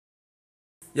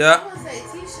Yeah.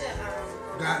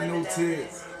 Got no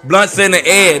tits. Blunts in the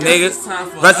air,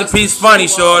 nigga. Recipe's funny,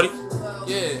 shorty.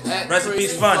 Yeah,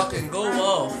 Recipe's funny. Fucking go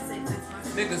off.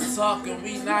 Niggas talking,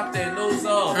 we knock their nose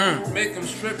off. Make them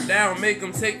strip down, make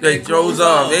them take their clothes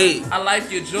off. Hey. I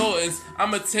like your Jordans,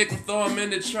 I'ma take them, throw them in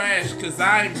the trash, cause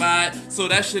I ain't buy it, so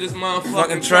that shit is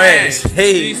motherfucking trash.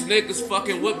 Hey. These niggas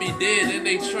fucking with me dead and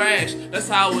they trash. That's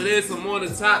how it is, I'm on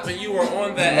the top and you are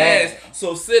on the ass.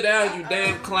 So sit down, you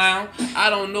damn clown. I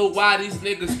don't know why these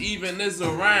niggas even is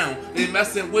around. They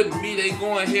messing with me, they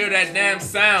gonna hear that damn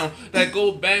sound that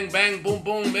go bang bang boom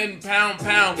boom and pound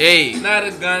pound. Hey. Not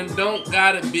a gun, don't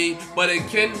gotta be, but it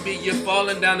can be. You're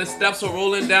falling down the steps or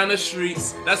rolling down the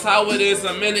streets. That's how it is.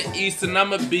 I'm in the east and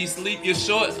I'm a beast. Leave you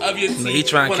short of your teeth. He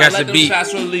trying to when catch I let a beat. Them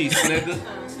shots release,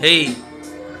 nigga. Hey.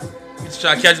 You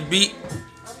trying to catch a beat?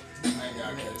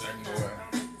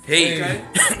 Hey. Okay.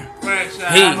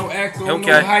 Hey. No echo, Okay.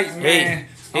 no hype, man.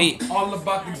 Hey. I'm all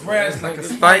about the grass like a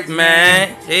Spike,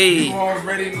 man. Hey. You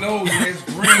already know it's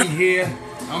green here.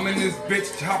 I'm in this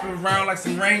bitch chopping around like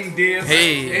some reindeers.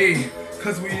 Hey.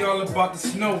 Cause we all about the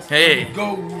snow. Hey. We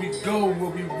go where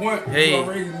we want. Hey. You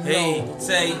already know. Hey.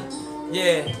 Say,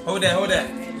 yeah. Hold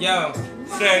that. Yo.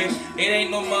 Say, it ain't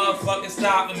no motherfucking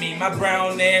stopping me. My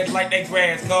brown ass like that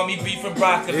grass. Call me beef and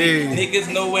broccoli. Hey.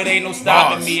 Niggas know it ain't no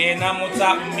stopping me. And I'm on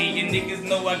top of me. And niggas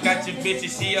know I got your bitch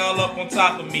and she all up on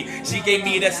top of me. She gave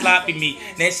me that sloppy meat.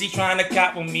 Now she trying to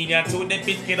cop with me. I told that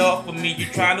bitch get off of me. You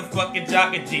trying to fucking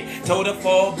jock a G. Told her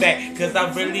fall back. Cause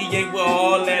I really ain't with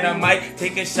all that. I might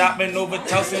take her shopping over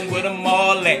Tulsa with them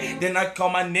all at. Then I call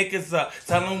my niggas up.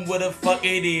 Tell them what the fuck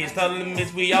it is. Tell them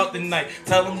it's we out tonight.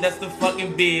 Tell them that's the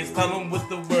fucking biz. Tell them what's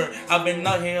the word. I've been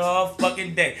out here all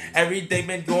fucking day. Every day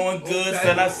been going good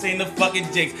till I seen the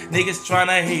fucking jigs. Niggas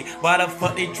tryna hate. Why the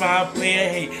fuck they tryna play a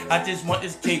hate? I just want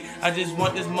this cake. I just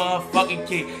want this motherfucking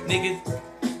cake. Niggas.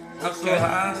 I'm so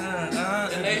high.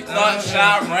 And they thought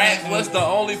Chirac was the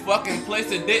only fucking place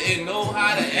that didn't know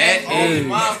how to act. Only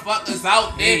motherfuckers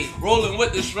out there rolling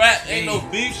with the strap. Ain't no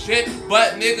beef shit,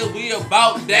 but nigga, we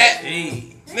about that.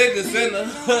 Niggas in the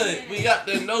hood, we up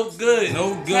to no good.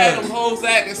 Had them hoes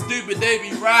acting stupid, they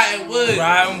be riding wood.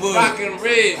 Rockin'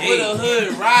 red with a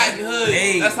hood, riding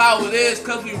hood. That's how it is,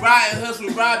 cause we riding hoods, we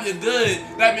rob you good.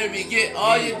 That made me get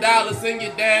all your dollars in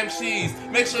your damn cheese.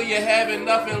 Make sure you having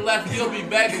nothing left, you'll be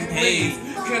begging please.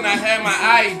 Can I have my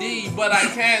ID, but I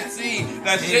can't see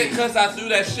that shit cause I threw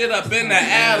that shit up in the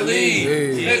alley.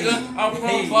 Nigga, I'm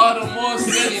from Baltimore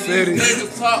City. These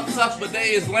niggas talk tough, but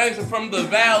they is ranging from the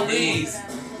valleys.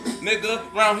 Nigga,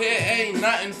 around here ain't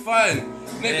nothing fun.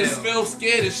 Niggas feel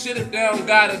scared as shit if they don't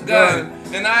got a gun.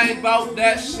 And I ain't about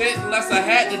that shit unless I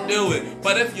had to do it.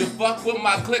 But if you fuck with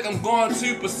my clique, I'm going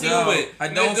to pursue it. I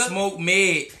don't smoke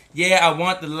mid. Yeah, I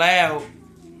want the loud.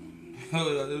 Hold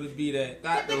on, it'll be that.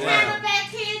 Got the camera back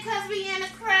here cause we in the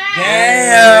crowd.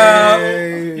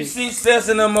 Damn. You see Sis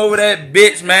and them over that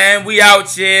bitch, man. We out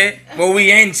here. Well,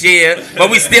 we in here.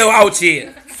 But we still out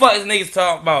here. Fuck is niggas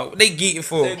talking about? What they geeking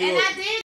for? And I did